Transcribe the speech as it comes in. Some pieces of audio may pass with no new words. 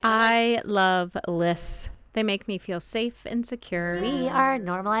I love lists. They make me feel safe and secure. We are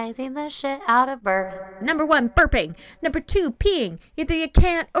normalizing the shit out of birth. Number 1, burping. Number 2, peeing. Either you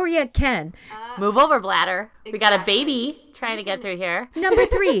can't or you can. Move over, bladder. We got a baby trying to get through here. Number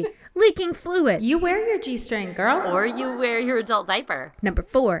 3, leaking fluid. You wear your G-string, girl. Or you wear your adult diaper. Number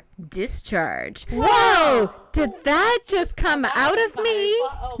 4, discharge. Whoa! Did that just come out of me?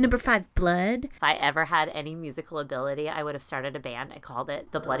 Number 5, blood. If I ever had any musical ability, I would have started a band. I called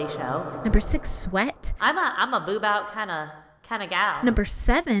it The Bloody Show. Number 6, sweat. I'm a boob out kind of gal. Number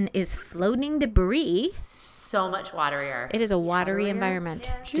 7 is floating debris. So much waterier. It is a watery environment.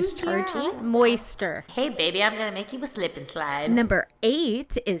 Juicier. Dischargey. Moister. Hey, baby, I'm gonna make you a slip and slide. Number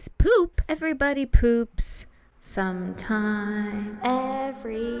 8 is poop. Everybody poops sometime.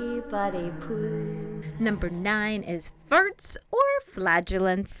 Everybody poo. Number 9 is farts or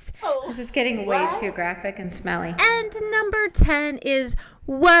flatulence. This is getting way too graphic and smelly. And number 10 is,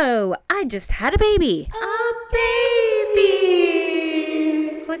 whoa, I just had a baby. A baby.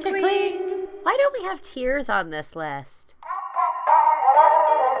 Click, Click, click. click. Why don't we have tears on this list?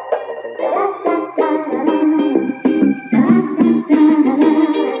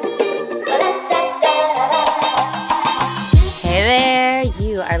 Hey there,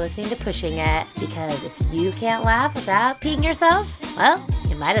 you are listening to Pushing It, because if you can't laugh without peeing yourself, well,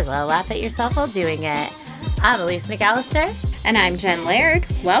 you might as well laugh at yourself while doing it. I'm Elise McAllister. And I'm Jen Laird.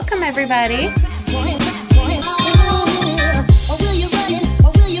 Welcome, everybody.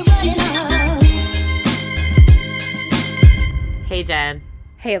 Hey, Jen.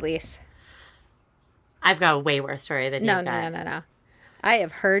 Hey, Elise. I've got a way worse story than you've got. No. I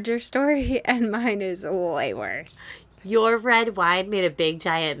have heard your story, and mine is way worse. Your red wine made a big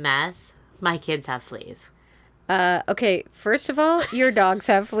giant mess. My kids have fleas. Okay, first of all, your dogs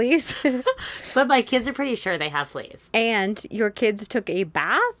have fleas. But my kids are pretty sure they have fleas. And your kids took a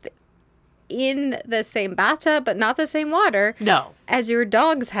bath in the same bathtub, but not the same water. No. As your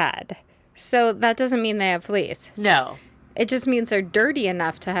dogs had. So that doesn't mean they have fleas. No. It just means they're dirty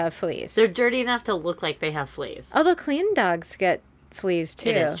enough to have fleas. They're dirty enough to look like they have fleas. Although clean dogs get fleas too.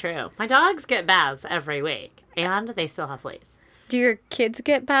 It is true. My dogs get baths every week, and they still have fleas. Do your kids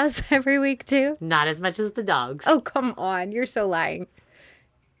get baths every week too? Not as much as the dogs. Oh, come on. You're so lying.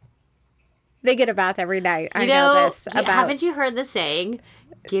 They get a bath every night. I You know this. Haven't you heard the saying?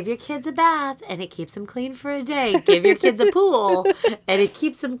 Give your kids a bath, and it keeps them clean for a day. Give your kids a pool, and it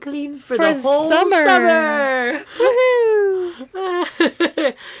keeps them clean for the whole summer.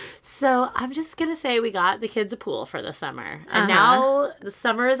 Woohoo! So I'm just going to say we got the kids a pool for the summer. And now the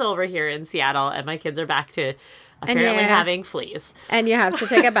summer is over here in Seattle, and my kids are back to apparently having fleas. And you have to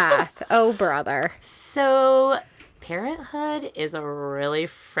take a bath. Oh, brother. So parenthood is a really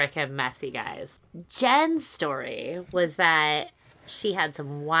frickin' messy, guys. Jen's story was that she had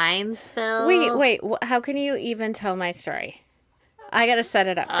some wine spill. Wait. How can you even tell my story? I got to set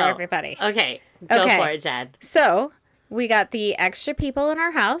it up for everybody. Okay. Go for it, Jen. So we got the extra people in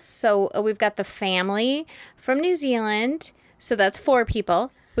our house. So we've got the family from New Zealand. So that's 4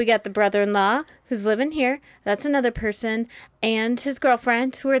 people. We got the brother-in-law who's living here. That's another person. And his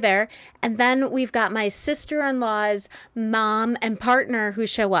girlfriend who are there. And then we've got my sister-in-law's mom and partner who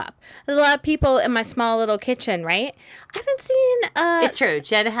show up. There's a lot of people in my small little kitchen, right? I haven't seen It's true.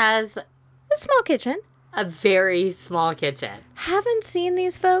 Jen has a small kitchen. a very small kitchen. Haven't seen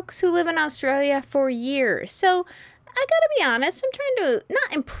these folks who live in Australia for years. So I gotta be honest, I'm trying to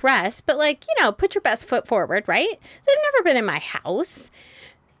not impress, but put your best foot forward, right? They've never been in my house.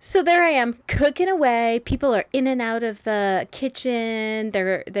 So there I am cooking away. People are in and out of the kitchen.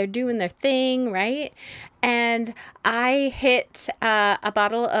 They're doing their thing, right? And I hit a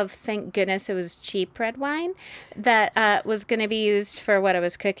bottle of, thank goodness it was cheap red wine that was going to be used for what I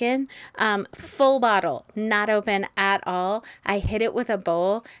was cooking. Full bottle, not open at all. I hit it with a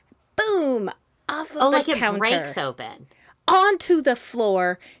bowl. Boom! Off of the counter. It breaks open. Onto the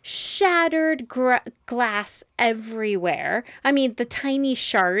floor, shattered glass everywhere. I mean, the tiny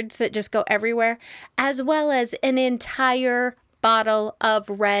shards that just go everywhere, as well as an entire bottle of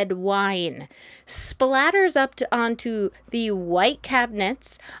red wine. Splatters up onto the white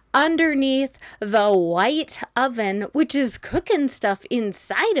cabinets underneath the white oven, which is cooking stuff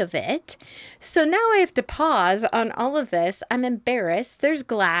inside of it. So now I have to pause on all of this. I'm embarrassed. There's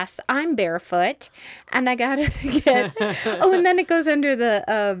glass. I'm barefoot. And I gotta get... Oh, and then it goes under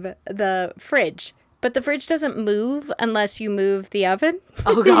the fridge. But the fridge doesn't move unless you move the oven.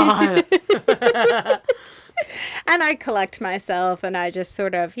 Oh, God. And I collect myself and I just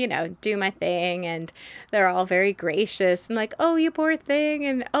sort of, do my thing. And they're all very gracious and like, oh, you poor thing.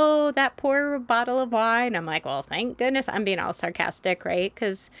 And oh, that poor bottle of wine. I'm like, well, thank goodness. I'm being all sarcastic, right?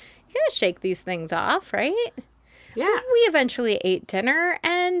 Because you got to shake these things off, right? Yeah. We eventually ate dinner,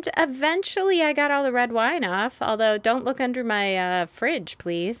 and eventually I got all the red wine off, although don't look under my fridge,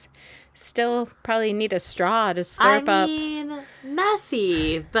 please. Still probably need a straw to slurp up.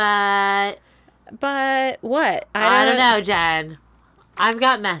 Messy, but... But what? I don't know, Jen. I've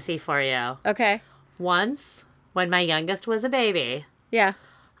got messy for you. Okay. Once, when my youngest was a baby, Yeah.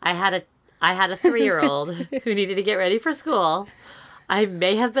 I had a 3-year-old who needed to get ready for school. I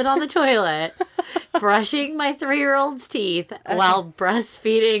may have been on the toilet brushing my 3-year-old's teeth while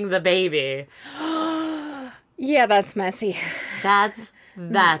breastfeeding the baby. Yeah, that's messy. That's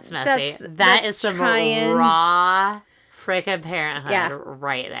messy. That is some raw freaking parenthood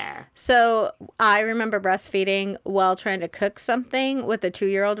right there. So I remember breastfeeding while trying to cook something with a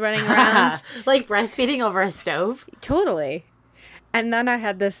 2-year-old running around. Like breastfeeding over a stove? Totally. And then I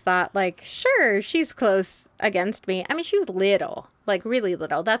had this thought, like, sure, she's close against me. I mean, she was little, like really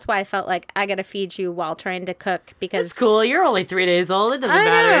little. That's why I felt like I got to feed you while trying to cook because... It's cool. You're only 3 days old. It doesn't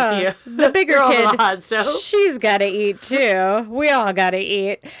matter if you... The bigger you're kid, on the hot stove. She's got to eat too. We all got to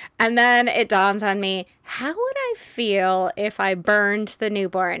eat. And then it dawns on me, how would I feel if I burned the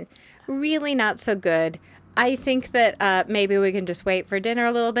newborn? Really not so good. I think that maybe we can just wait for dinner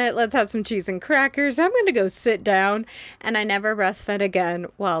a little bit. Let's have some cheese and crackers. I'm going to go sit down. And I never breastfed again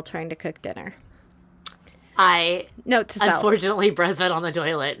while trying to cook dinner. Note to self. Unfortunately breastfed on the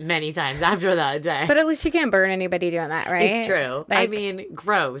toilet many times after that day. But at least you can't burn anybody doing that, right? It's true. Like, I mean,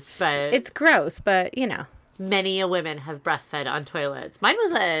 gross, but... It's gross, but, Many women have breastfed on toilets. Mine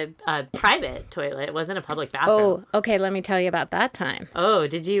was a private toilet. It wasn't a public bathroom. Oh, okay. Let me tell you about that time. Oh,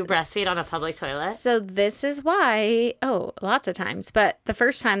 did you breastfeed on a public toilet? So this is why, lots of times. But the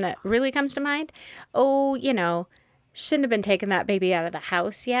first time that really comes to mind, shouldn't have been taking that baby out of the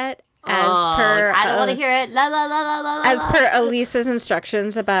house yet. I don't want to hear it. La la la la la. As per Elisa's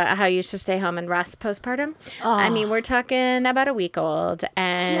instructions about how you should stay home and rest postpartum. Oh. I mean, we're talking about a week old,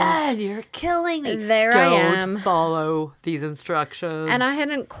 and Jen, you're killing me. There I am. Don't follow these instructions. And I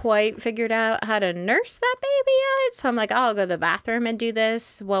hadn't quite figured out how to nurse that baby yet, so I'm like, I'll go to the bathroom and do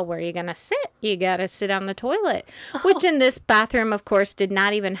this. Well, where are you gonna sit? You gotta sit on the toilet, which in this bathroom, of course, did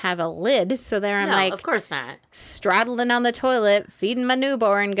not even have a lid. So there I'm like, of course not, straddling on the toilet, feeding my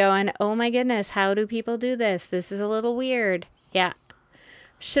newborn, going, oh my goodness, how do people do this? This is a little weird. Yeah.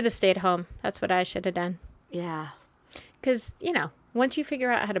 Should have stayed home. That's what I should have done. Yeah. Because, once you figure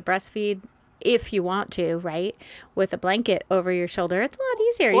out how to breastfeed, if you want to, right, with a blanket over your shoulder, it's a lot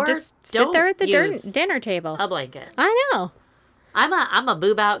easier. Or you just sit there at the dinner table. A blanket. I know. I'm a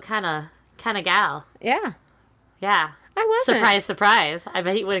boob out kind of gal. Yeah. Yeah. I wasn't. Surprise, surprise. I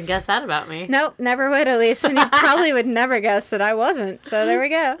bet you wouldn't guess that about me. Nope, never would, Elise. And you probably would never guess that I wasn't. So there we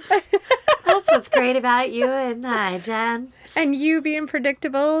go. That's what's great about you and I, Jen. And you being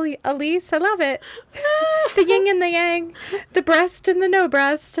predictable, Elise. I love it. The yin and the yang. The breast and the no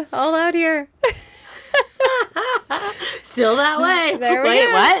breast. All out here. Still that way. There we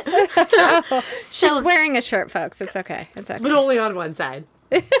Wait, go. what? She's wearing a shirt, folks. It's okay. It's okay. But only on one side.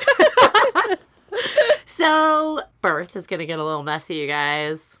 So, birth is going to get a little messy, you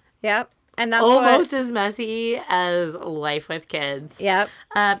guys. Yep. And that's almost as messy as life with kids. Yep.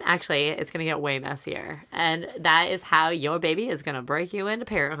 Actually, it's going to get way messier. And that is how your baby is going to break you into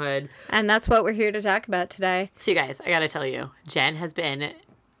parenthood. And that's what we're here to talk about today. So, you guys, I got to tell you, Jen has been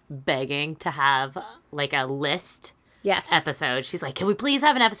begging to have, like, a list episode. She's like, can we please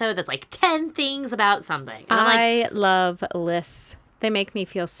have an episode that's, like, 10 things about something? And I love lists. They make me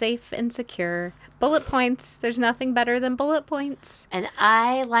feel safe and secure. Bullet points. There's nothing better than bullet points. And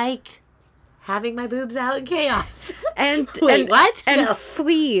I like having my boobs out in chaos. And what? And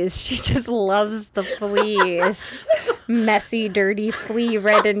fleas. She just loves the fleas. Messy, dirty,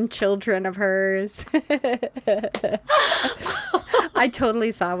 flea-ridden children of hers. I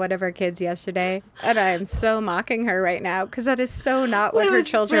totally saw one of her kids yesterday, and I am so mocking her right now because that is so not what her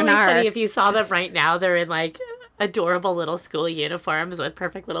children really are. Funny if you saw them right now. They're in like adorable little school uniforms with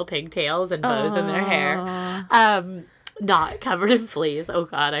perfect little pigtails and bows in their hair. not covered in fleas. Oh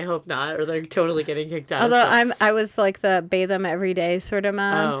God, I hope not, or they're totally getting kicked out. Although I was like the bathe them every day sort of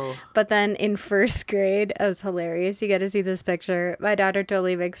mom. Oh. But then in first grade, it was hilarious. You got to see this picture. My daughter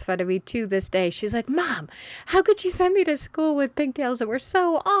totally makes fun of me to this day. She's like, Mom, how could you send me to school with pigtails that were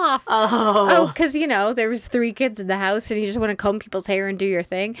so off? Oh, Because, there was 3 kids in the house and you just want to comb people's hair and do your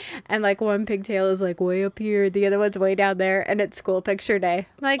thing. And like one pigtail is like way up here. The other one's way down there. And it's school picture day.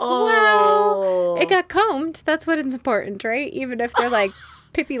 I'm like, well, it got combed. That's what is important, right? Even if they're like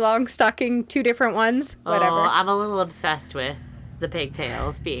Pippi Longstocking, 2 different ones, whatever. Oh, I'm a little obsessed with the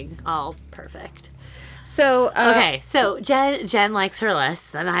pigtails being all perfect. So Okay, so Jen likes her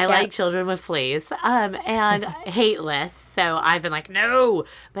lists, and I like children with fleas, and hate lists. So I've been like, no,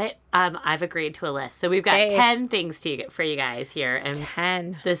 but I've agreed to a list. So we've got 10 things for you guys here, and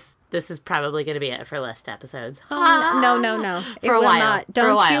 10. This is probably going to be it for list episodes. No. For a while. Not.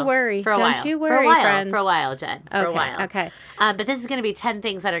 Don't you worry. Don't you worry, friends. For a while, Jen. For a while. Okay. But this is going to be 10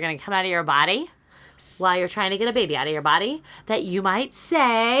 things that are going to come out of your body while you're trying to get a baby out of your body that you might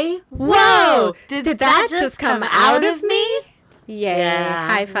say, whoa, did that just come out of me? Yay. Yeah,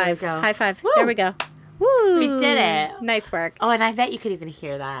 High five. High five. Woo. There we go. Woo. We did it. Nice work. Oh, and I bet you could even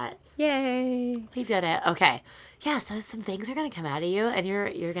hear that. Yay. We did it. Okay. Yeah, so some things are going to come out of you, and you're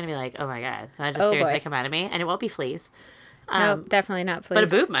going to be like, oh, my God. Did that just seriously come out of me? And it won't be fleas. No, definitely not fleas. But a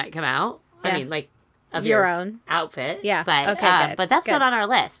boob might come out. Yeah. I mean, like, of your own outfit. Yeah. But, okay, good. But that's not on our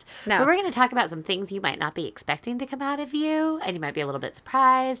list. No. But we're going to talk about some things you might not be expecting to come out of you, and you might be a little bit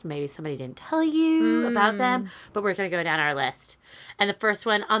surprised. Maybe somebody didn't tell you about them, but we're going to go down our list. And the first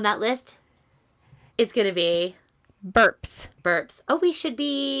one on that list is going to be burps. Oh, we should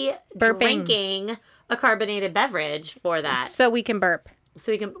be drinking a carbonated beverage for that. So we can burp.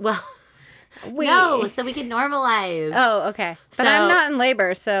 So we can, no, so we can normalize. Oh, okay. But I'm not in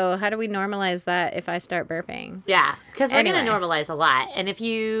labor, so how do we normalize that if I start burping? Yeah, because we're going to normalize a lot. And if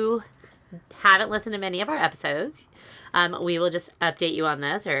you haven't listened to many of our episodes, we will just update you on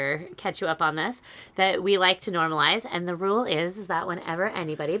this or catch you up on this, that we like to normalize. And the rule is that whenever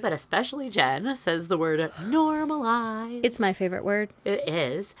anybody, but especially Jen, says the word normalize. It's my favorite word. It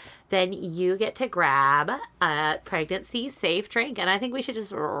is. Then you get to grab a pregnancy-safe drink. And I think we should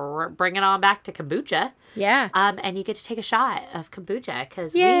just bring it on back to kombucha. Yeah. And you get to take a shot of kombucha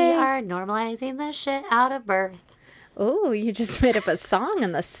because we are normalizing the shit out of birth. Oh, you just made up a song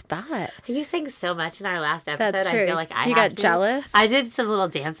on the spot. You sang so much in our last episode. That's true. I feel like you got jealous. I did some little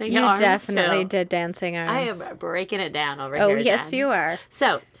dancing arms. You definitely did dancing arms. I am breaking it down over here. here. Oh, yes, Jen. you are.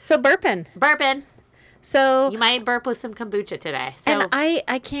 So burping. So you might burp with some kombucha today. So, and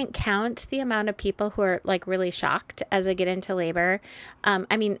I can't count the amount of people who are like really shocked as I get into labor.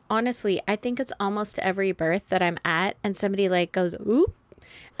 I mean, honestly, I think it's almost every birth that I'm at, and somebody like goes, "Oop."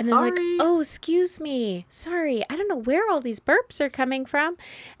 And then like, oh, excuse me. Sorry. I don't know where all these burps are coming from.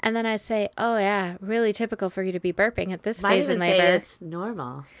 And then I say, oh, yeah, really typical for you to be burping at this phase in labor. Say it's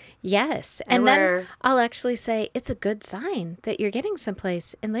normal. Yes. And then I'll actually say it's a good sign that you're getting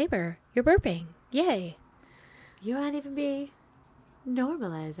someplace in labor. You're burping. Yay. You might even be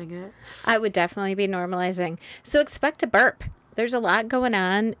normalizing it. I would definitely be normalizing. So expect a burp. There's a lot going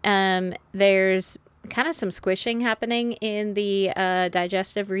on. There's kind of some squishing happening in the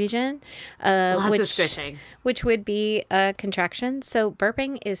digestive region. Lots of squishing. Which would be a contraction. So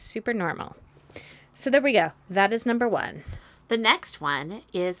burping is super normal. So there we go. That is number 1. The next one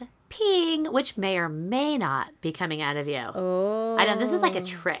is peeing, which may or may not be coming out of you. Oh. I know, this is like a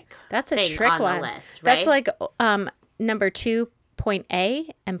trick. That's a trick on one. The list, right? That's like number 2, point A,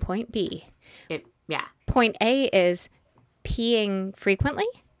 and point B. Yeah. Point A is peeing frequently.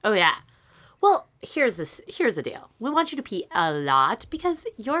 Oh, yeah. Well, here's the deal. We want you to pee a lot because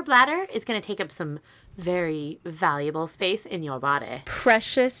your bladder is going to take up some very valuable space in your body.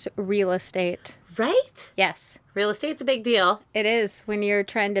 Precious real estate. Right? Yes. Real estate's a big deal. It is. When you're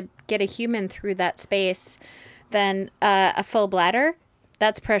trying to get a human through that space, then a full bladder,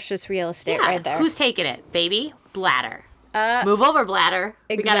 that's precious real estate right there. Who's taking it? Baby? Bladder. Move over, bladder.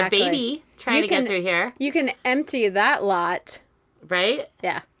 Exactly. We got a baby trying to get through here. You can empty that lot. Right?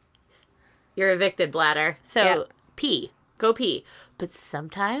 Yeah. You're evicted, bladder. So pee. Go pee. But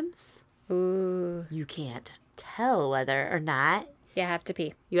sometimes you can't tell whether or not you have to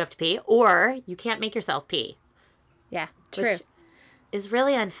pee. You have to pee. Or you can't make yourself pee. Yeah, true. Which is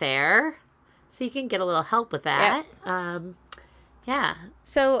really unfair. So you can get a little help with that. Yeah.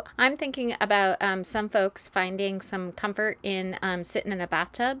 So I'm thinking about some folks finding some comfort in sitting in a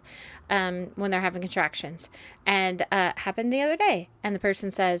bathtub when they're having contractions. And happened the other day. And the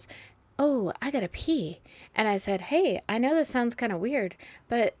person says, oh, I gotta pee. And I said, hey, I know this sounds kind of weird,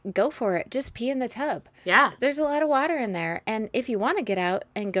 but go for it. Just pee in the tub. Yeah. There's a lot of water in there. And if you want to get out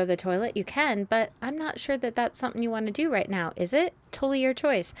and go to the toilet, you can. But I'm not sure that that's something you want to do right now. Is it? Totally your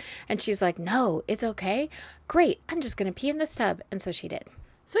choice. And she's like, no, it's okay. Great. I'm just going to pee in this tub. And so she did.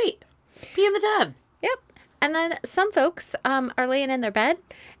 Sweet. Pee in the tub. Yep. And then some folks are laying in their bed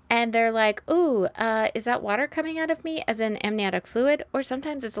and they're like, ooh, is that water coming out of me as in amniotic fluid? Or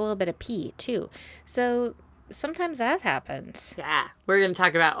sometimes it's a little bit of pee too. So sometimes that happens. Yeah. We're going to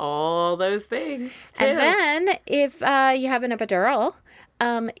talk about all those things too. And then if you have an epidural,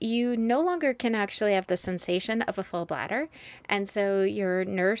 you no longer can actually have the sensation of a full bladder. And so your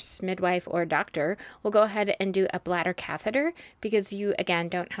nurse, midwife, or doctor will go ahead and do a bladder catheter because you, again,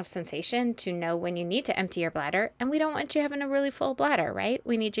 don't have sensation to know when you need to empty your bladder. And we don't want you having a really full bladder, right?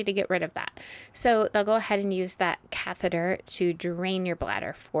 We need you to get rid of that. So they'll go ahead and use that catheter to drain your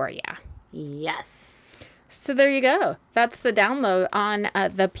bladder for you. Yes. So there you go. That's the download on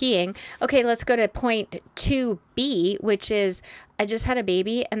the peeing. Okay, let's go to point 2B, which is I just had a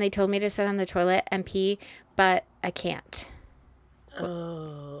baby and they told me to sit on the toilet and pee, but I can't.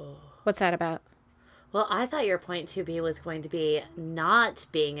 Oh. What's that about? Well, I thought your point 2B was going to be not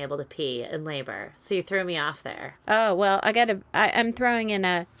being able to pee in labor. So you threw me off there. Oh, well, I'm throwing in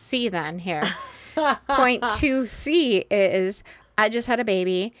a C then here. Point 2C is I just had a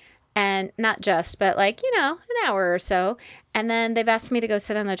baby. And not just, but like, an hour or so. And then they've asked me to go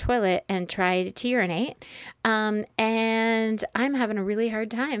sit on the toilet and try to urinate. And I'm having a really hard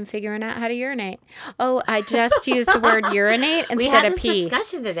time figuring out how to urinate. Oh, I just used the word urinate instead of pee. We had this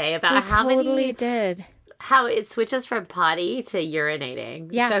discussion today about how it switches from potty to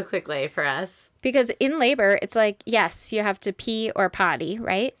urinating so quickly for us. Because in labor, it's like, yes, you have to pee or potty,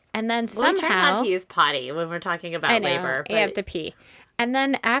 right? And then somehow... we try not to use potty when we're talking about labor. But you have to pee. And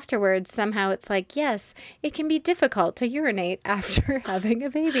then afterwards, somehow it's like, yes, it can be difficult to urinate after having a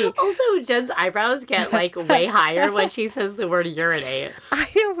baby. Also, Jen's eyebrows get like way higher when she says the word urinate. I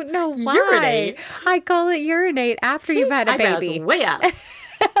don't know why. Urinate. I call it urinate after you've had a baby. Way up.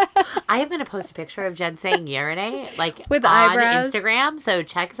 I am going to post a picture of Jen saying urinate, like with on eyebrows. Instagram. So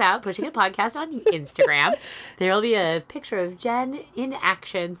check us out, Pushing It Podcast on Instagram. There will be a picture of Jen in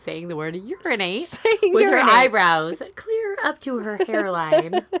action saying the word urinate with her eyebrows clear up to her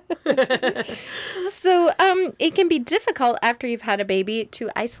hairline. So it can be difficult after you've had a baby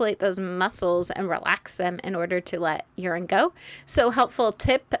to isolate those muscles and relax them in order to let urine go. So helpful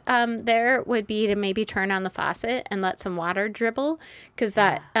tip there would be to maybe turn on the faucet and let some water dribble because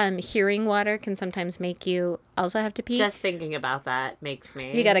that hearing water can sometimes make you also have to pee. Just thinking about that makes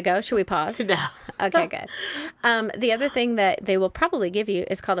me... You gotta go? Should we pause? No. Okay, good. The other thing that they will probably give you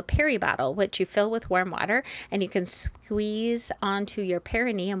is called a peri bottle, which you fill with warm water, and you can squeeze onto your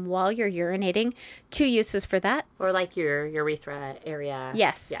perineum while you're urinating. 2 uses for that. Or like your urethra area.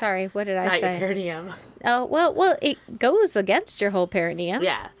 Yes. Yeah. Sorry, what did I say? Not your perineum. Oh, well, it goes against your whole perineum.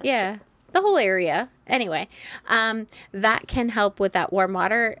 Yeah. Yeah. True. The whole area. Anyway, that can help with that warm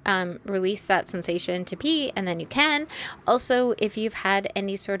water, release that sensation to pee, and then you can. Also, if you've had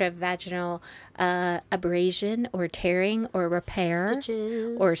any sort of vaginal abrasion or tearing or repair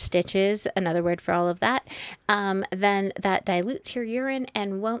or stitches, another word for all of that, then that dilutes your urine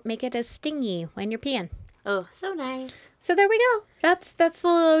and won't make it as stingy when you're peeing. Oh, so nice. So there we go. That's the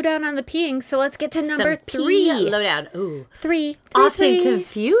lowdown on the peeing. So let's get to number 3. Lowdown. Ooh. 3. Often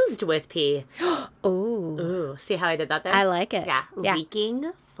confused with pee. Ooh. See how I did that there? I like it. Yeah.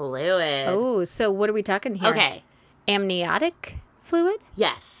 Leaking fluid. Oh, so what are we talking here? Okay. Amniotic fluid?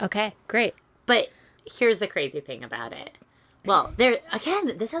 Yes. Okay, great. But here's the crazy thing about it. Well,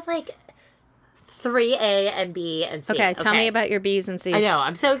 this has like 3A and B and C. Okay, tell me about your B's and C's. I know.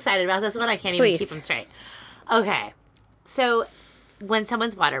 I'm so excited about this one. I can't even keep them straight. Okay. So when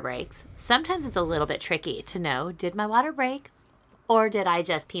someone's water breaks, sometimes it's a little bit tricky to know, did my water break or did I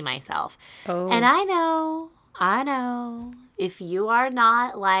just pee myself? Oh. And I know, if you are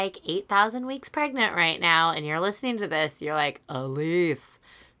not like 8,000 weeks pregnant right now and you're listening to this, you're like, Elise,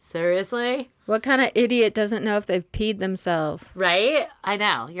 seriously? What kind of idiot doesn't know if they've peed themselves? Right? I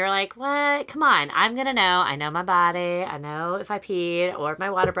know. You're like, what? Come on. I'm going to know. I know my body. I know if I peed or if my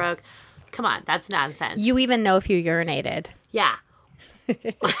water broke. Come on. That's nonsense. You even know if you urinated. Yeah.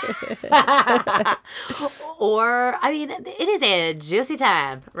 Or, I mean, it is a juicy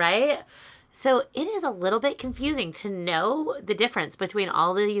time, right? So it is a little bit confusing to know the difference between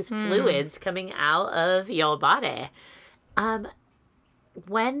all of these fluids coming out of your body.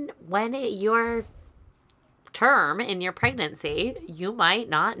 When your term in your pregnancy, you might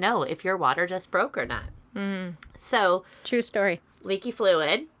not know if your water just broke or not. Mm. So true story. Leaky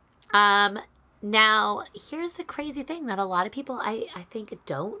fluid. Now, here's the crazy thing that a lot of people I think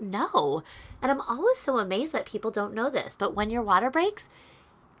don't know. And I'm always so amazed that people don't know this. But when your water breaks,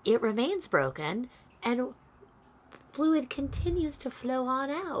 it remains broken and fluid continues to flow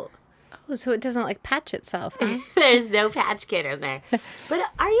on out. Oh, so it doesn't like patch itself, huh? There's no patch kit in there. But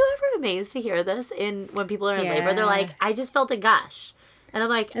are you ever amazed to hear this when people are in labor? They're like, I just felt a gush. And I'm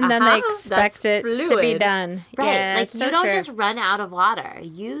like, and then they expect it to be done. Right. Yeah, like so you don't true. just run out of water.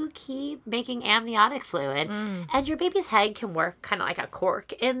 You keep making amniotic fluid. And your baby's head can work kind of like a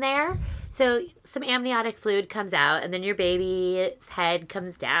cork in there. So some amniotic fluid comes out, and then your baby's head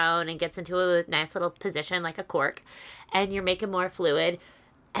comes down and gets into a nice little position like a cork. And you're making more fluid.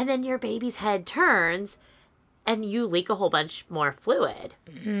 And then your baby's head turns, and you leak a whole bunch more fluid.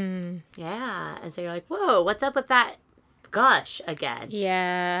 Yeah. And so you're like, whoa, what's up with that gush again?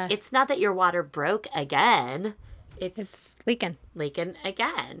 Yeah. It's not that your water broke again. It's leaking. Leaking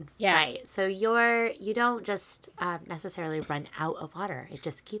again. Yeah. Right. So you don't just necessarily run out of water. It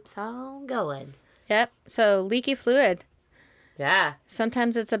just keeps on going. Yep. So leaky fluid. Yeah.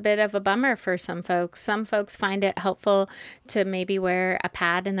 Sometimes it's a bit of a bummer for some folks. Some folks find it helpful to maybe wear a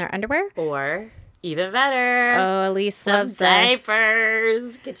pad in their underwear. Or even better. Oh, Elise some loves this.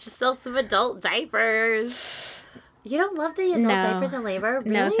 diapers. Get yourself some adult diapers. You don't love the adult diapers in labor?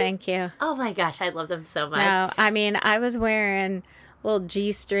 Really? No, thank you. Oh my gosh, I love them so much. No, I mean, I was wearing little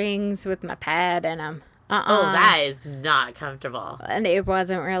G-strings with my pad in them. Oh, that is not comfortable. And it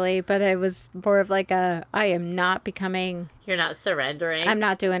wasn't really, but it was more of like I am not becoming, You're not surrendering. I'm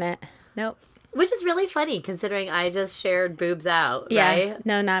not doing it. Nope. Which is really funny considering I just shared boobs out, Yeah. right?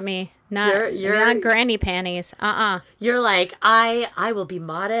 No, not me. Not, You're not granny panties. You're like, I will be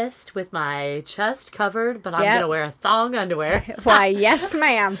modest with my chest covered, but I'm Yep. going to wear a thong underwear. Why, yes,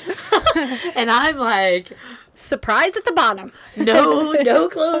 ma'am. And I'm like, Surprise at the bottom. no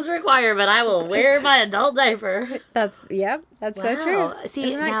clothes required, but I will wear my adult diaper. That's so true. Wow. See,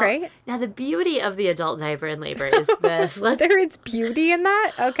 Isn't that now, great? Now, the beauty of the adult diaper in labor is this. There is beauty in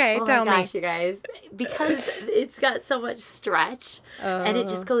that? Okay, Oh tell my gosh, me. you guys. Because it's got so much stretch and it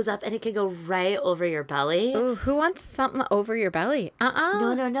just goes up and it can go right over your belly. Ooh, who wants something over your belly?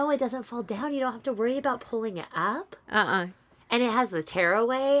 No, it doesn't fall down. You don't have to worry about pulling it up. And it has the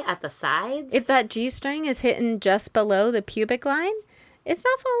tearaway at the sides. If that G-string is hitting just below the pubic line, it's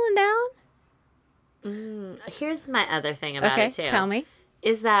not falling down. Here's my other thing about it, too. Okay, tell me.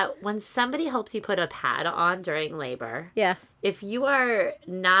 Is that when somebody helps you put a pad on during labor, Yeah. if you are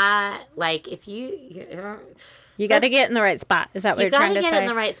not, like, if you You got to get in the right spot. Is that what you're trying to say? You got to get in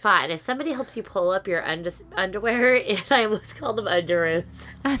the right spot. And if somebody helps you pull up your underwear, and I always call them underoos.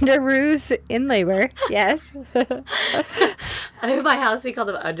 Underoos in labor. Yes. In my house, we call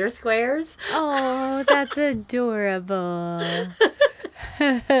them undersquares. Oh, that's adorable.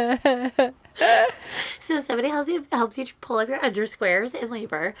 So if somebody helps you pull up your undersquares in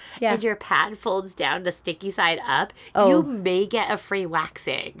labor, Yeah. and your pad folds down to sticky side up, Oh. you may get a free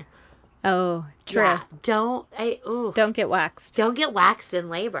waxing. Oh, true. Yeah, don't Don't get waxed in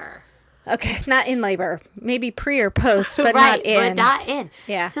labor. Okay, not in labor. Maybe pre or post, but Right, not in. but not in.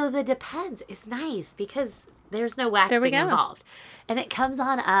 Yeah. So the Depends is nice because there's no we waxing go. involved. And it comes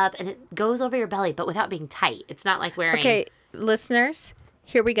on up and it goes over your belly, but without being tight. It's not like wearing... Okay, listeners,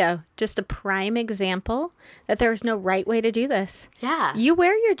 here we go. Just a prime example that there is no right way to do this. Yeah. You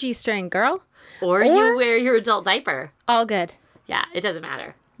wear your G-string, girl. Or you wear your adult diaper. All good. Yeah, it doesn't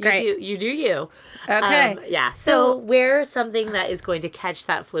matter. Great. You do you. Okay. Yeah. So wear something that is going to catch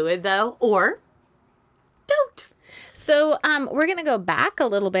that fluid, though, or don't. So we're going to go back a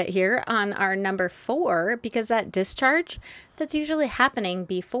little bit here on our number 4 because that discharge, that's usually happening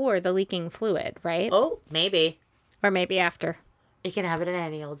before the leaking fluid, right? Oh, maybe. Or maybe after. You can have it at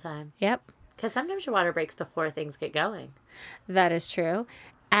any old time. Yep, Because sometimes your water breaks before things get going. that is true.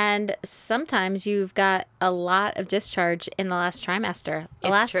 And sometimes you've got a lot of discharge in the last trimester. The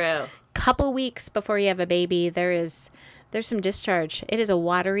last true. couple weeks before you have a baby, there's some discharge. It is a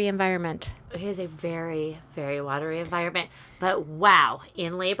watery environment. It is a very, very watery environment. But wow,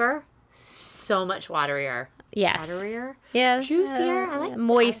 in labor, so much waterier. Yes. Waterier? Yeah. Juicier? I like that.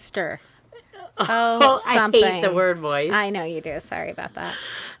 moister. Oh, something. I hate the word moist. I know you do. Sorry about that.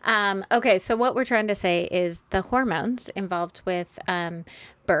 Okay, so what we're trying to say is the hormones involved with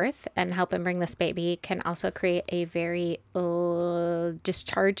birth and helping bring this baby can also create a very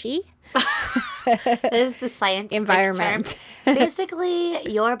dischargey This is the scientific Environment. term. Basically,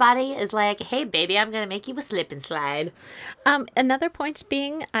 your body is like, hey, baby, I'm going to make you a slip and slide. Another point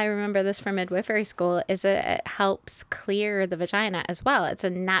being, I remember this from midwifery school, is that it helps clear the vagina as well. It's a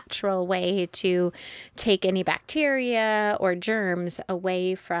natural way to take any bacteria or germs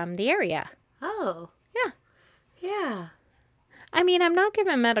away from the area. Oh. Yeah. Yeah. I mean, I'm not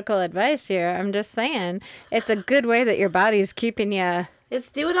giving medical advice here. I'm just saying it's a good way that your body's keeping you It's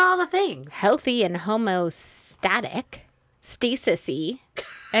doing all the things. healthy and homeostatic, stasis-y.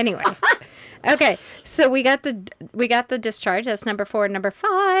 Anyway. Okay, so we got the discharge. That's number 4. Number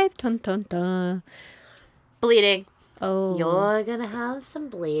 5. Dun, dun, dun. Bleeding. Oh. You're going to have some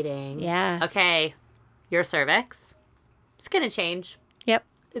bleeding. Yes. Okay. Your cervix. It's going to change. Yep.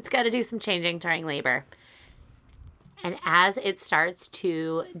 It's got to do some changing during labor. And as it starts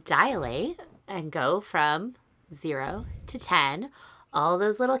to dilate and go from 0 to 10, all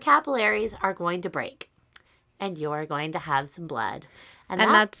those little capillaries are going to break. And you're going to have some blood. And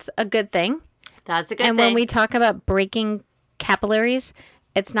that's a good thing. That's a good And thing. when we talk about breaking capillaries,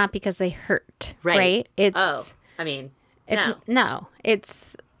 it's not because they hurt, right? It's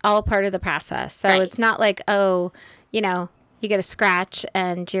it's all part of the process. So Right. it's not like, you get a scratch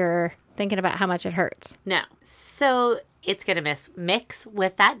and you're thinking about how much it hurts. No. So it's going to mix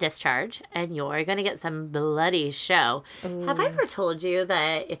with that discharge, and you're going to get some bloody show. Have I ever told you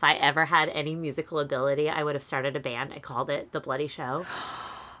that if I ever had any musical ability, I would have started a band and called it The Bloody Show?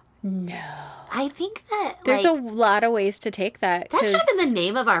 No. I think that There's a lot of ways to take that. that should have 'cause- been the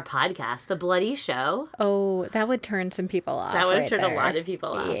name of our podcast, The Bloody Show. Oh, that would turn some people off. That would have right turned there. a lot of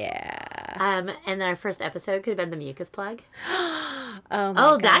people off. Yeah. And then our first episode could have been the mucus plug. Oh my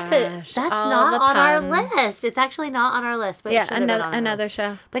Oh, gosh. that's All not the on our puns. list. It's actually not on our list, but it Yeah, should have been on our another list.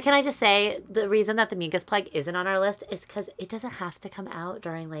 show. But can I just say, the reason that the mucus plug isn't on our list is because it doesn't have to come out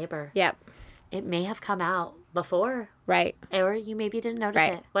during labor. Yep. It may have come out before, Right. or you maybe didn't notice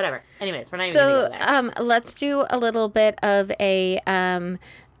Right. it. Whatever. Anyways, we're not even going So, to go there. let's do a little bit of a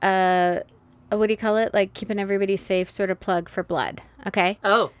what do you call it? Like keeping everybody safe sort of plug for blood. Okay.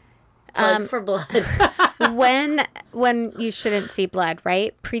 Oh, plug for blood. when you shouldn't see blood,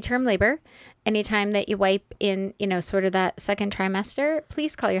 right? Preterm labor. Anytime that you wipe in, sort of that second trimester,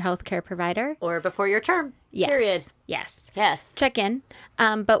 please call your healthcare provider. Or before your term. Yes. Period. Yes. Yes. Check in.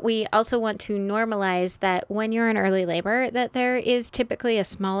 But we also want to normalize that when you're in early labor, that there is typically a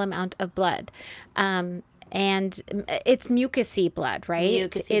small amount of blood. And it's mucousy blood, right?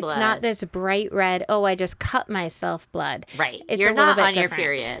 Mucousy it's blood. not this bright red, oh, I just cut myself blood. Right. It's You're a little not bit on your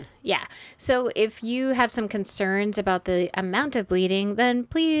different. period. Yeah. So if you have some concerns about the amount of bleeding, then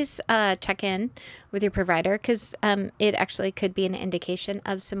please check in with your provider because it actually could be an indication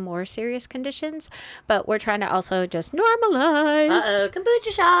of some more serious conditions. But we're trying to also just normalize Uh-oh,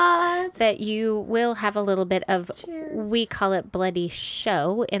 kombucha shots. that you will have a little bit of, Cheers. we call it bloody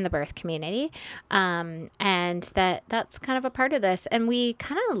show in the birth community. And that's kind of a part of this. And we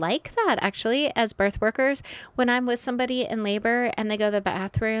kind of like that actually as birth workers. When I'm with somebody in labor and they go to the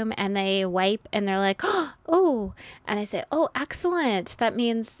bathroom and they wipe and they're like, oh, and I say, oh, excellent. That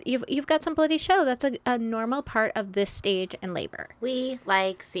means you've got some bloody show. That's a normal part of this stage in labor. We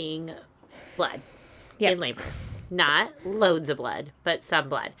like seeing blood Yep. in labor. Not loads of blood, but some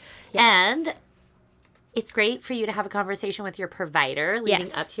blood. Yes. And it's great for you to have a conversation with your provider leading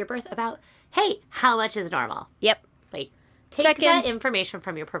Yes. up to your birth about, hey, how much is normal? Yep. Like, take Check that in. information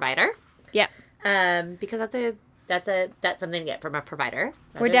from your provider. Yep. Because that's something to get from a provider.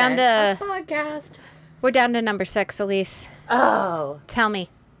 We're rather down than to- a podcast. We're down to number 6, Elise. Oh, Tell me.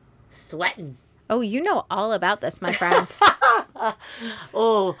 sweating. Oh, you know all about this, my friend.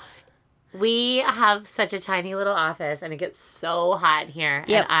 Oh, we have such a tiny little office, and it gets so hot here.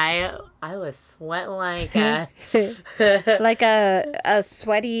 Yep. And I was sweating like a Like a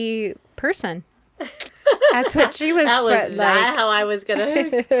sweaty person. That's what she was that was sweating not like. how I was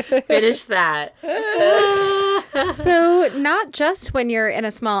gonna finish that. So not just when you're in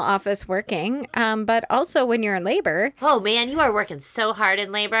a small office working, but also when you're in labor. Oh man, you are working so hard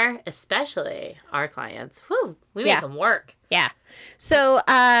in labor, especially our clients. Whew, we make Yeah. them work. Yeah. So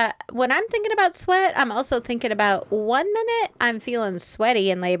when I'm thinking about sweat, I'm also thinking about 1 minute I'm feeling sweaty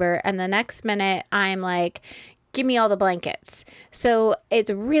in labor, and the next minute I'm like, give me all the blankets. So it's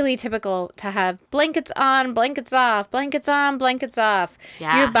really typical to have blankets on, blankets off, blankets on, blankets off.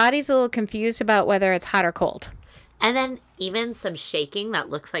 Yeah. Your body's a little confused about whether it's hot or cold. And then even some shaking that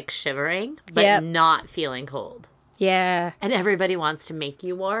looks like shivering, but Yep. not feeling cold. Yeah. And everybody wants to make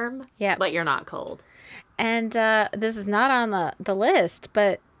you warm, Yep. but you're not cold. And this is not on the list,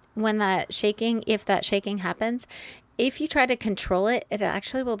 but when if that shaking happens, if you try to control it, it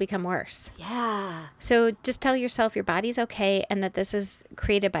actually will become worse. Yeah. So just tell yourself your body's okay and that this is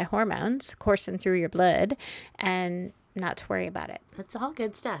created by hormones coursing through your blood and not to worry about it. It's all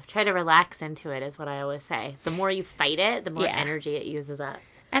good stuff. Try to relax into it is what I always say. The more you fight it, the more Yeah. energy it uses up.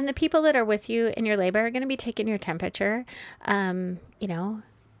 And the people that are with you in your labor are going to be taking your temperature,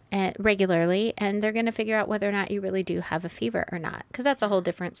 regularly, and they're going to figure out whether or not you really do have a fever or not, because that's a whole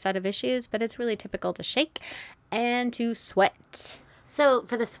different set of issues, but it's really typical to shake and to sweat. So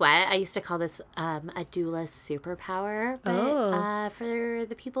for the sweat, I used to call this a doula superpower. But Oh. for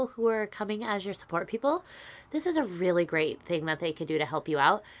the people who are coming as your support people, this is a really great thing that they could do to help you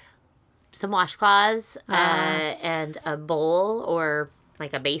out. Some washcloths and a bowl or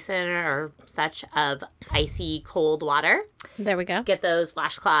like a basin or such of icy cold water. There we go. Get those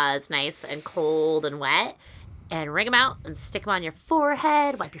washcloths nice and cold and wet and wring them out and stick them on your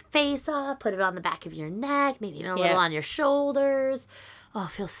forehead, wipe your face off, put it on the back of your neck, maybe even a little on your shoulders. Oh,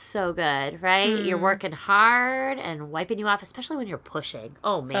 it feels so good, right? You're working hard and wiping you off, especially when you're pushing.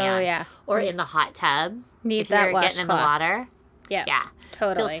 Oh, man. Oh, yeah. Or in the hot tub. Need if that you're getting in the washcloth. water. Yeah. Yeah.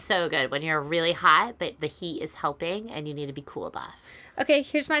 Totally. Feels so good when you're really hot, but the heat is helping and you need to be cooled off. Okay,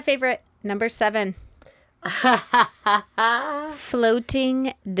 here's my favorite. Number 7.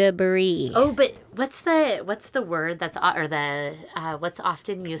 Floating debris. Oh, but what's the word that's or the what's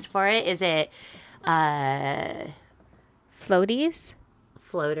often used for it? Is it Floaties?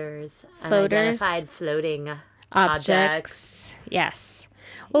 floaters, Floaters. unidentified floating Objects. Yes.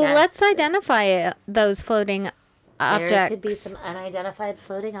 Well, Yes. let's identify those floating objects. There could be some unidentified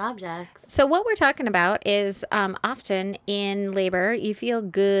floating objects. So what we're talking about is often in labor, you feel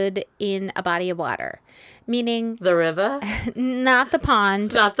good in a body of water, meaning The river, not the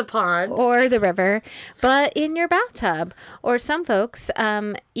pond not the pond. or the river, but in your bathtub. Or some folks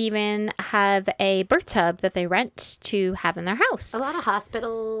even have a birth tub that they rent to have in their house. A lot of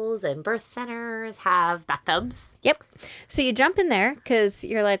hospitals and birth centers have bathtubs. Yep. So you jump in there because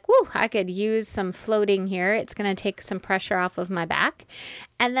you're like, whoo, I could use some floating here. It's going to take some pressure off of my back.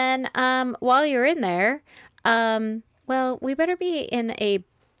 And then while you're in there, we better be in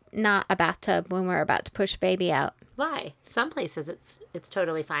not a bathtub when we're about to push baby out. Why? Some places it's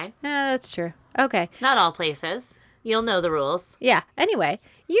totally fine. That's true. Okay. Not all places. You'll know the rules. Yeah. Anyway,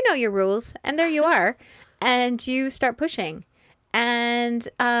 you know your rules, and there you are. And you start pushing. And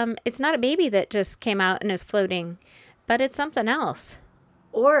it's not a baby that just came out and is floating, but it's something else.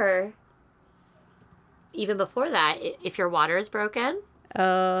 Or even before that, if your water is broken,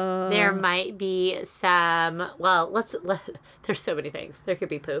 Oh. there might be some. There's so many things. There could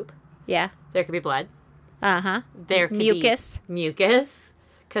be poop. Yeah. There could be blood. Uh-huh. There could Mucus. be mucus.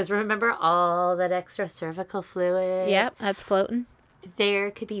 Because remember all that extra cervical fluid. Yep, that's floating. There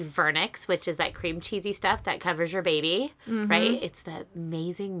could be vernix, which is that cream cheesy stuff that covers your baby, right? It's the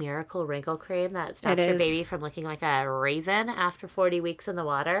amazing miracle wrinkle cream that stops your is. baby from looking like a raisin after 40 weeks in the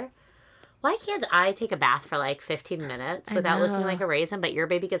water. Why can't I take a bath for like 15 minutes without looking know. like a raisin, but your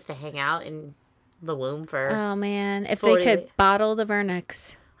baby gets to hang out in the womb for... Oh, man. If 40 they could bottle the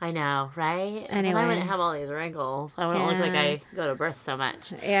vernix. I know, right? And then Anyway. I wouldn't have all these wrinkles. I wouldn't look like I go to birth so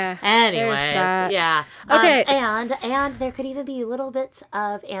much. Yeah. Anyways, there's that. yeah. Okay. And there could even be little bits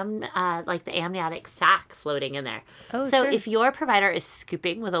of like the amniotic sac floating in there. Oh, so sure. if your provider is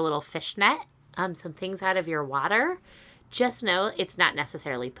scooping with a little fishnet some things out of your water, just know it's not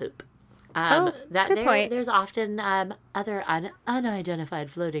necessarily poop. Good point. There's often other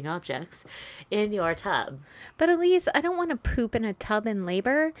unidentified floating objects in your tub. But Elise, I don't want to poop in a tub in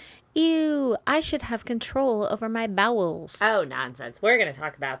labor. Ew, I should have control over my bowels. Oh, nonsense. We're going to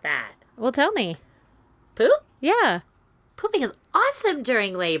talk about that. Well, tell me. Poop? Yeah. Pooping is awesome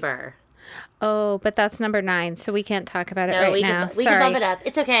during labor. Oh, but that's number 9, so we can't talk about it right we now. we can bump it up.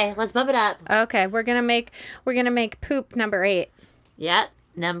 It's okay. Let's bump it up. Okay, we're gonna make poop number 8. Yep.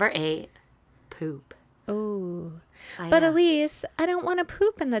 Number 8. Poop. Ooh. I But know. Elise, I don't want to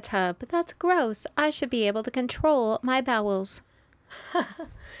poop in the tub. That's gross. I should be able to control my bowels.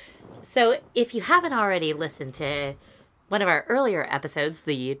 So if you haven't already listened to one of our earlier episodes,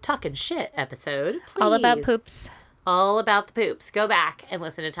 the Talking Shit episode, please. All about poops. All about the poops. Go back and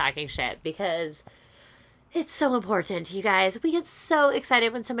listen to Talking Shit because it's so important, you guys. We get so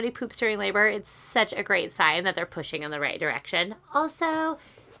excited when somebody poops during labor. It's such a great sign that they're pushing in the right direction. Also,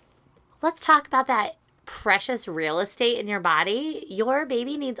 let's talk about that precious real estate in your body. Your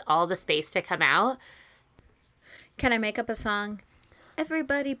baby needs all the space to come out. Can I make up a song?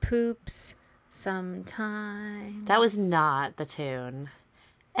 Everybody poops sometimes. That was not the tune.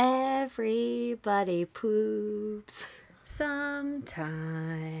 Everybody poops.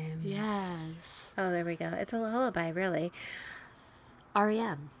 Sometimes. Yes. Oh, there we go. It's a lullaby, really.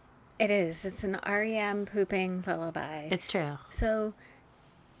 REM. It is. It's an REM pooping lullaby. It's true. So,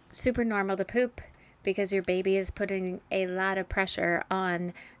 super normal to poop because your baby is putting a lot of pressure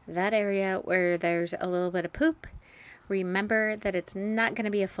on that area where there's a little bit of poop. Remember that it's not going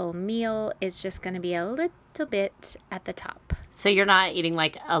to be a full meal. It's just going to be a little bit at the top. So you're not eating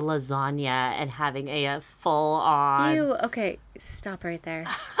like a lasagna and having a full on. Ew. Okay, stop right there.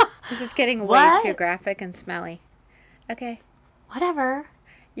 This is getting way What? too graphic and smelly. Okay, Whatever.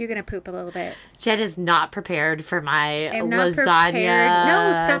 you're going to poop a little bit. Jen is not prepared for my I'm not lasagna. prepared.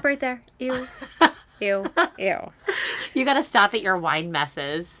 No, stop right there. Ew. Ew. Ew. You got to stop at your wine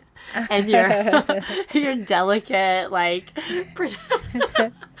messes and your delicate, like,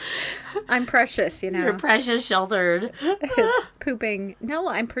 I'm precious, you know. your precious sheltered. Pooping. No,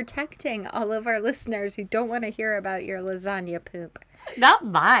 I'm protecting all of our listeners who don't want to hear about your lasagna poop. Not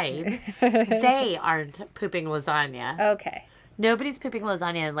mine. They aren't pooping lasagna. Okay. Nobody's pooping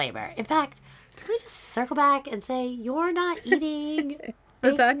lasagna in labor. In fact, can we just circle back and say you're not eating big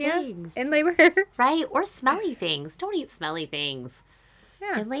Lasagna things, in labor? right? Or smelly things. Don't eat smelly things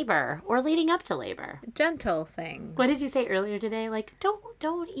Yeah. in labor or leading up to labor. Gentle things. What did you say earlier today? Like,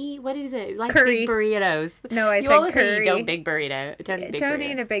 don't eat. What did you say? Like Curry. big burritos. No, I you said always say curry. you don't big burrito. Don't eat big Don't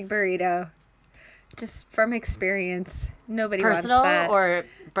burrito. eat a big burrito. Just from experience. Nobody Personal wants that. or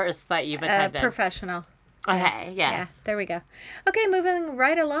births that you've attended. Professional. Okay. Yes. Yeah, there we go. Okay, moving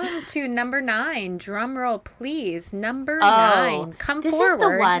right along to number 9. Drum roll, please. Number 9. Come this forward. is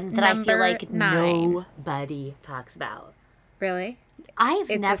the one that I feel Number like 9. nobody talks about. Really? I've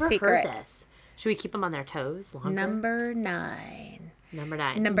It's a never secret. heard this. Should we keep them on their toes longer? Number 9. Number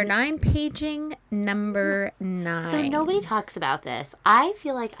 9. Number 9, paging number 9. So nobody talks about this. I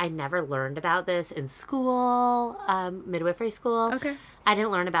feel like I never learned about this in school, midwifery school. Okay. I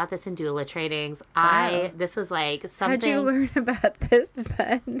didn't learn about this in doula trainings. Wow. This was like How'd something you learn about this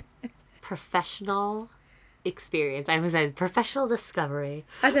then? professional experience. I was a professional discovery.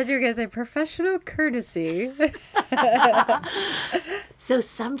 I thought you were going to say professional courtesy. So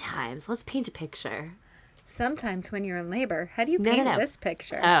sometimes, let's paint a picture. Sometimes when you're in labor, how do you No, paint no. this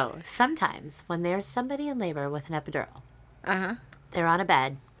picture? Oh, sometimes when there's somebody in labor with an epidural, Uh-huh. they're on a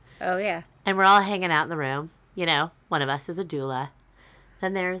bed, Oh, yeah. and we're all hanging out in the room. You know, one of us is a doula.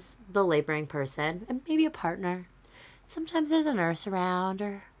 Then there's the laboring person and maybe a partner. Sometimes there's a nurse around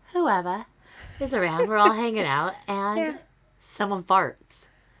or whoever is around. We're all hanging out, and Yeah. someone farts.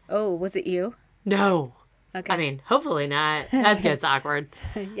 Oh, was it you? No. Okay. I mean, hopefully not. That gets awkward.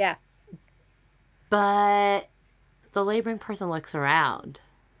 Yeah. But the laboring person looks around.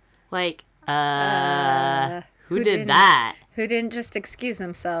 Like, who who did didn't? that? Who didn't just excuse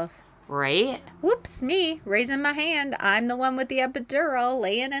himself? Right? Whoops, me, raising my hand. I'm the one with the epidural,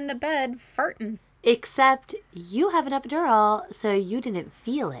 laying in the bed, farting. Except you have an epidural, so you didn't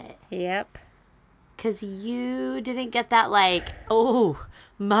feel it. Yep. Because you didn't get that, like, oh,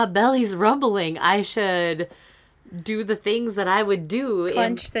 my belly's rumbling. I should do the things that I would do.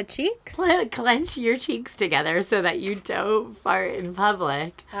 Clench the cheeks. Clench your cheeks together so that you don't fart in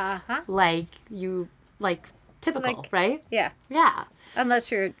public. Uh-huh. Like typical, Like- right? Yeah. Yeah.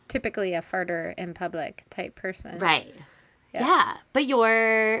 Unless you're typically a farter in public type person. Right. Yeah. Yeah. But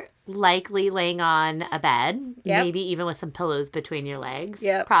you're likely laying on a bed, Yep. maybe even with some pillows between your legs.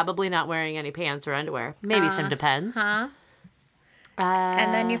 Yep. Probably not wearing any pants or underwear. Maybe some depends. Huh?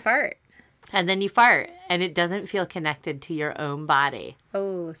 And then you fart. And then you fart, and it doesn't feel connected to your own body.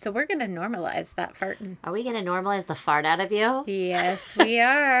 Oh, so we're going to normalize that farting. Are we going to normalize the fart out of you? Yes, we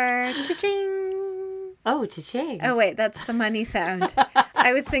are. Cha-ching. Oh, cha-ching. Oh, wait, that's the money sound.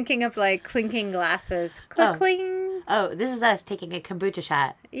 I was thinking of like clinking glasses. Click, Oh. cling. Oh, this is us taking a kombucha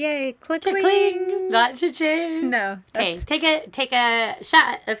shot. Yay, click, Cha-cling, cling. not cha-ching. No. Okay, That's, take a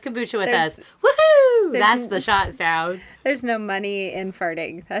shot of kombucha with There's- us. Woohoo! there's- That's the shot sound. there's no money in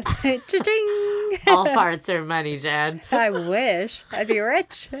farting. That's it. Cha-ching. All farts are money, Jen. I wish. I'd be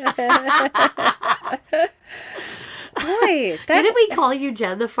rich. Boy, that. Didn't we call you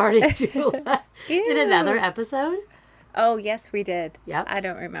Jen the farting doula in Ew. another episode? Oh, yes, we did. Yep. I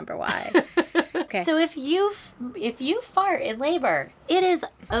don't remember why. Okay. So if you fart in labor, it is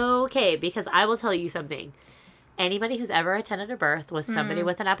okay, because I will tell you something. Anybody who's ever attended a birth with somebody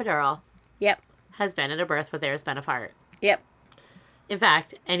with an epidural Yep. has been at a birth where there's been a fart. Yep. In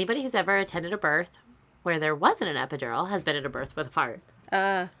fact, anybody who's ever attended a birth where there wasn't an epidural has been at a birth with a fart.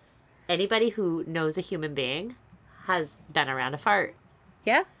 Anybody who knows a human being has been around a fart.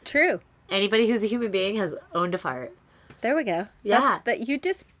 Yeah, true. Anybody who's a human being has owned a fart. There we go. Yeah. That's, that you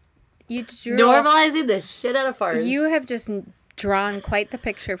just You drew Normalizing the shit out of farts. You have just drawn quite the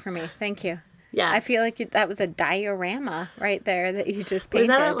picture for me. Thank you. Yeah. I feel like that was a diorama right there that you just painted.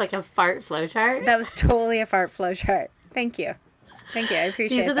 Was that like a fart flowchart? That was totally a fart flow chart. Thank you. Thank you. I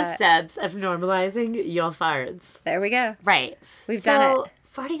appreciate that. These are the steps of normalizing your farts. There we go. Right. We've done it.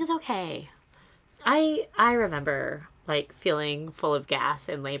 Farting is okay. I remember like feeling full of gas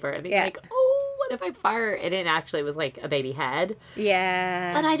in labor and being like, oh, what if I fart? And it actually was like a baby head.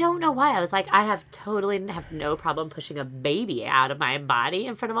 Yeah. And I don't know why. I was like, I have no problem pushing a baby out of my body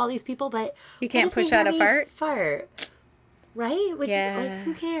in front of all these people, but you can't push out a fart? Fart. Right? Which Yeah. like,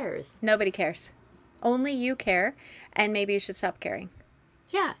 who cares? Nobody cares. Only you care, and maybe you should stop caring.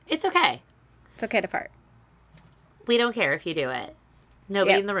 Yeah, it's okay. It's okay to fart. We don't care if you do it.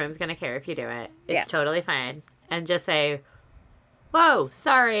 Nobody in the room's going to care if you do it. It's totally fine. And just say, whoa,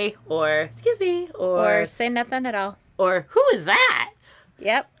 sorry, or excuse me, or say nothing at all. Or who is that?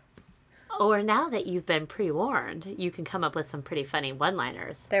 Yep. Or now that you've been pre-warned, you can come up with some pretty funny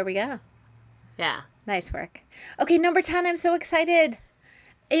one-liners. There we go. Yeah. Nice work. Okay, number 10, I'm so excited.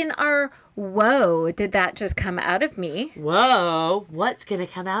 In our whoa, did that just come out of me? Whoa, what's going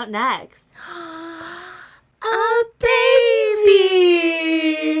to come out next? A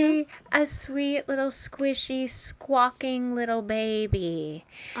baby! A sweet little squishy, squawking little baby.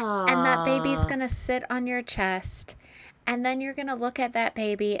 Aww. And that baby's going to sit on your chest. And then you're going to look at that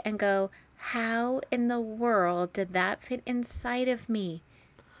baby and go, how in the world did that fit inside of me?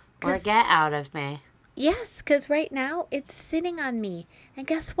 Or get out of me. Yes, because right now it's sitting on me. And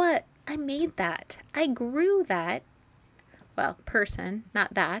guess what? I made that. I grew that. Well, person,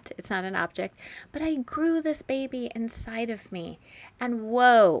 not that. It's not an object. But I grew this baby inside of me. And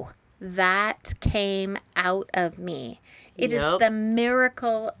whoa, that came out of me. It is the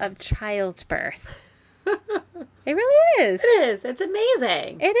miracle of childbirth. It really is. It is. It's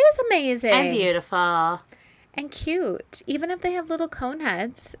amazing. It is amazing. And beautiful. And cute. Even if they have little cone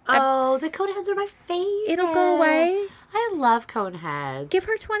heads. Oh, the cone heads are my favorite. It'll go away. I love cone heads. Give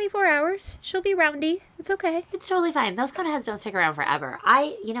her 24 hours. She'll be roundy. It's okay. It's totally fine. Those cone heads don't stick around forever.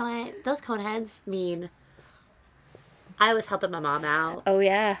 You know what? Those cone heads mean I was helping my mom out. Oh,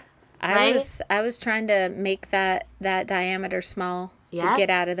 yeah. Right? I was trying to make that diameter small to get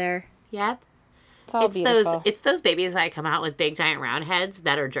out of there. Yep. It's all beautiful. It's those babies that come out with big giant round heads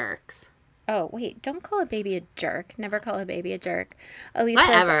that are jerks. Oh, wait. Don't call a baby a jerk. Never call a baby a jerk. Elise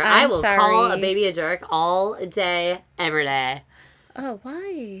Whatever. says, I will sorry. call a baby a jerk all day, every day. Oh,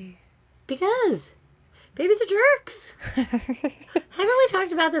 why? Because babies are jerks. Haven't we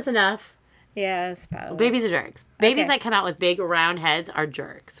talked about this enough? Yes, probably. Babies are jerks. Babies Okay. that come out with big round heads are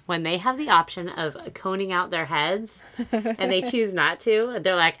jerks. When they have the option of coning out their heads and they choose not to,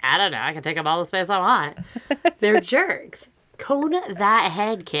 they're like, I don't know, I can take up all the space I want. They're jerks. Cone that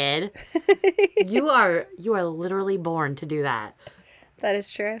head, kid. You are literally born to do that. That is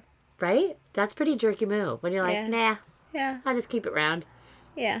true. Right? That's a pretty jerky move. When you're like, nah, Yeah. I'll just keep it round.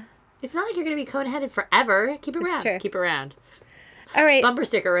 Yeah. It's not like you're going to be cone headed forever. Keep it It's round. true. Keep it round. All right. Bumper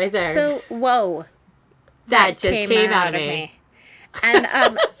sticker right there. So, whoa. that just came out of me. And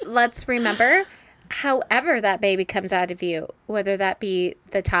let's remember, however that baby comes out of you, whether that be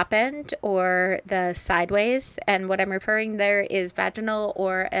the top end or the sideways, and what I'm referring there is vaginal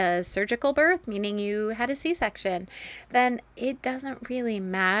or a surgical birth, meaning you had a C-section, then it doesn't really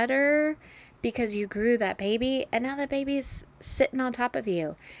matter because you grew that baby and now that baby's sitting on top of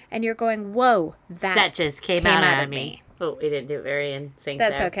you and you're going, whoa, That just came out of me. Oh, we didn't do it very in sync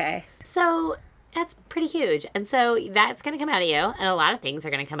That's there. okay. So that's pretty huge. And so that's going to come out of you. And a lot of things are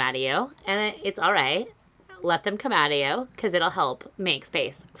going to come out of you. And it's all right. Let them come out of you because it'll help make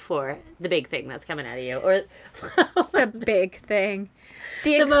space for the big thing that's coming out of you. Or The big thing.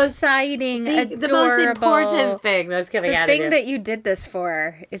 The most- exciting, the most adorable, important thing that's coming the out of thing you. that you did this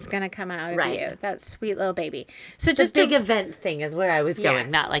for is going to come out Right. of you. That sweet little baby. So the just big event thing is where I was going,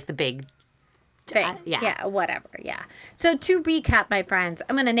 Yes. not like the big thing. yeah. Whatever. Yeah. So to recap, my friends,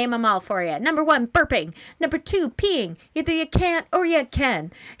 I'm going to name them all for you. Number 1, burping. Number 2, peeing. Either you can't or you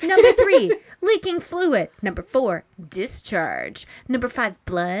can. Number 3, leaking fluid. Number 4, discharge. Number 5,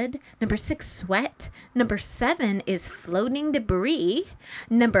 blood. Number 6, sweat. Number 7 is floating debris.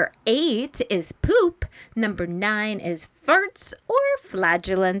 Number 8 is poop. Number 9 is farts or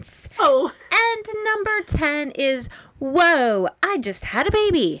flatulence. Oh. And number 10 is, whoa, I just had a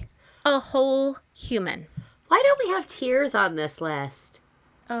baby. A whole human. Why don't we have tears on this list?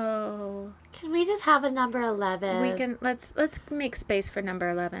 Oh, Can we just have a number 11? we can let's make space for number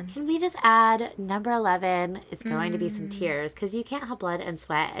 11. Can we just add number 11 is going to be some tears? Because you can't have blood and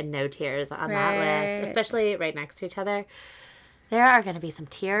sweat and no tears on that Right. list, especially right next to each other. there are going to be some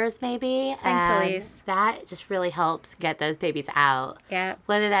tears maybe. Thanks, and Elise. That just really helps get those babies out. Yeah.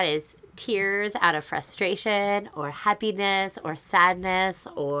 Whether that is tears out of frustration or happiness or sadness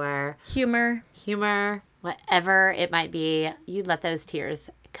or Humor. whatever it might be, you let those tears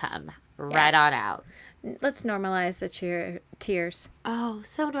come right on out. Let's normalize the tears. Oh,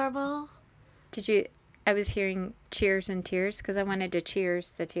 so normal. I was hearing cheers and tears because I wanted to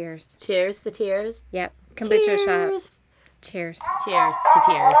cheers the tears. Cheers the tears. Yep. Kombucha shot. Cheers. Cheers. Cheers to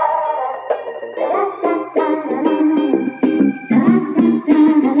tears.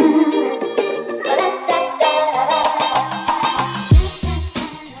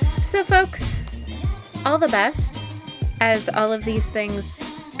 So, folks, all the best as all of these things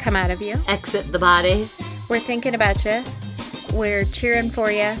come out of you. Exit the body. We're thinking about you. We're cheering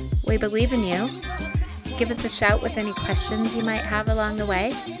for you. We believe in you. Give us a shout with any questions you might have along the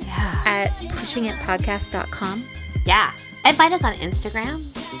way at pushingitpodcast.com. Yeah. And find us on Instagram,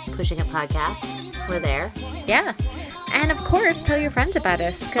 Pushing It Podcast. We're there. Yeah. And of course, tell your friends about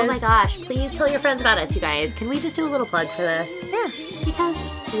us. Oh my gosh, please tell your friends about us, you guys. Can we just do a little plug for this? Yeah. Because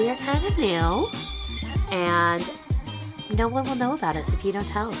we are kind of new, and no one will know about us if you don't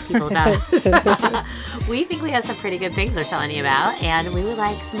tell people about us. We think we have some pretty good things we're telling you about, and we would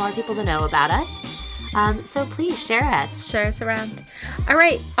like some more people to know about us. So please share us. Share us around. All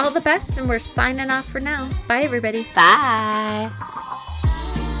right. All the best, and we're signing off for now. Bye, everybody. Bye.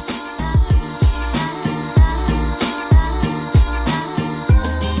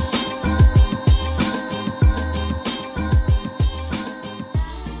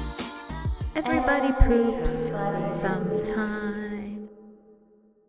 Everybody poops sometime.